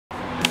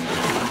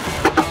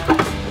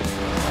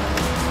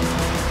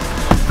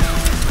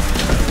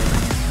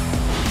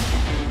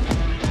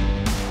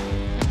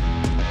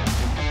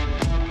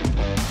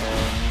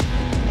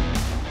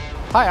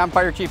Hi, I'm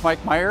Fire Chief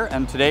Mike Meyer,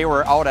 and today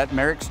we're out at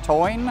Merrick's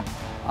Towing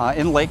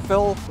in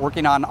Lakeville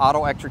working on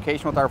auto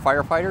extrication with our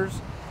firefighters.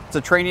 It's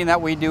a training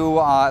that we do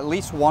at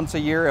least once a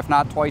year, if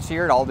not twice a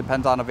year. It all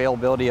depends on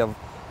availability of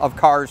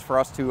cars for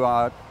us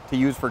to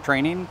use for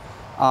training.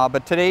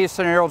 But today's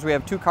scenarios, we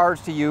have two cars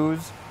to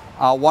use.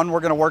 One, we're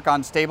going to work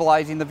on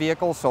stabilizing the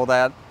vehicle so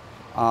that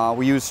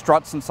we use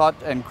struts and such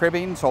and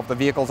cribbing. So if the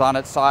vehicle's on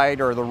its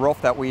side or the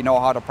roof, that we know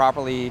how to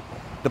properly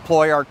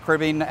deploy our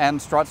cribbing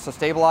and struts to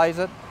stabilize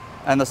it.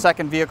 And the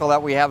second vehicle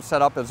that we have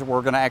set up is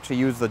we're going to actually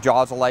use the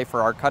jaws of life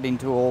for our cutting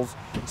tools,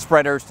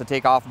 spreaders to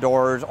take off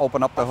doors,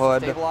 open up the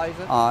hood,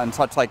 and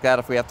such like that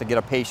if we have to get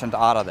a patient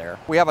out of there.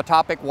 We have a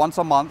topic once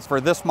a month.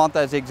 For this month,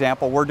 as the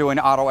example, we're doing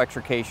auto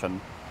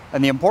extrication.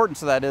 And the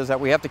importance of that is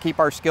that we have to keep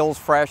our skills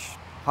fresh,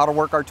 how to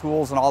work our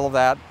tools and all of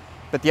that.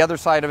 But the other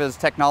side of it is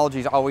technology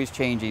is always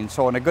changing.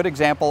 So in a good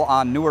example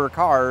on newer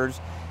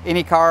cars,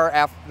 any car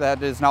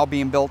that is now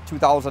being built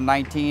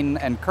 2019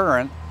 and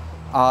current,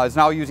 is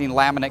now using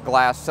laminate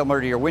glass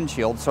similar to your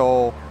windshield.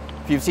 So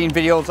if you've seen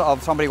videos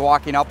of somebody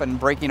walking up and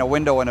breaking a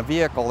window in a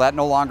vehicle, that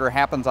no longer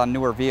happens on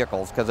newer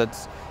vehicles because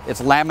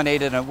it's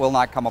laminated and it will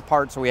not come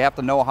apart. So we have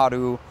to know how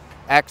to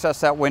access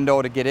that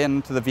window to get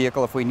into the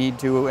vehicle if we need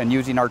to, and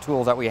using our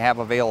tools that we have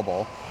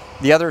available.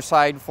 The other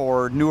side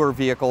for newer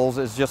vehicles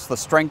is just the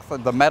strength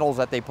of the metals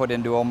that they put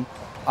into them,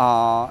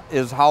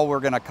 is how we're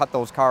going to cut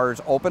those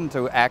cars open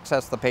to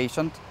access the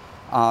patient.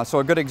 So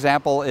a good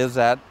example is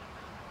that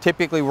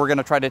typically we're going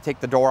to try to take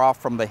the door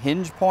off from the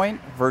hinge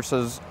point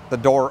versus the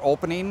door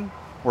opening,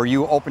 where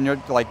you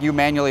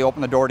manually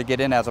open the door to get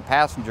in as a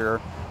passenger.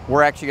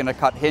 We're actually going to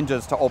cut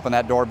hinges to open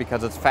that door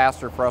because it's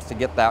faster for us to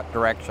get that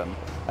direction.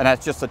 And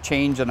that's just a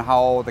change in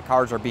how the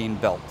cars are being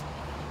built.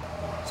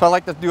 So I'd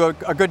like to do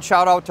a good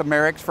shout out to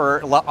Merrick's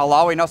for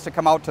allowing us to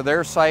come out to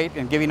their site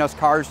and giving us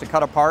cars to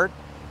cut apart.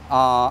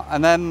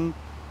 And then,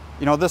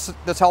 you know, this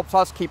helps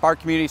us keep our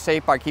community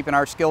safe by keeping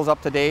our skills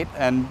up to date.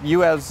 And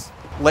you as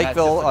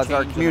Lakeville, as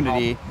our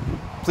community,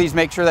 please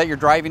make sure that you're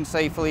driving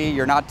safely,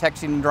 you're not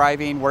texting and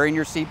driving, wearing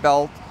your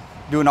seatbelt,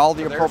 doing all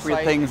the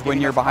appropriate things when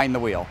you're behind the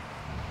wheel.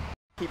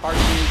 Keep our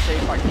community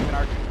safe by keeping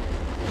our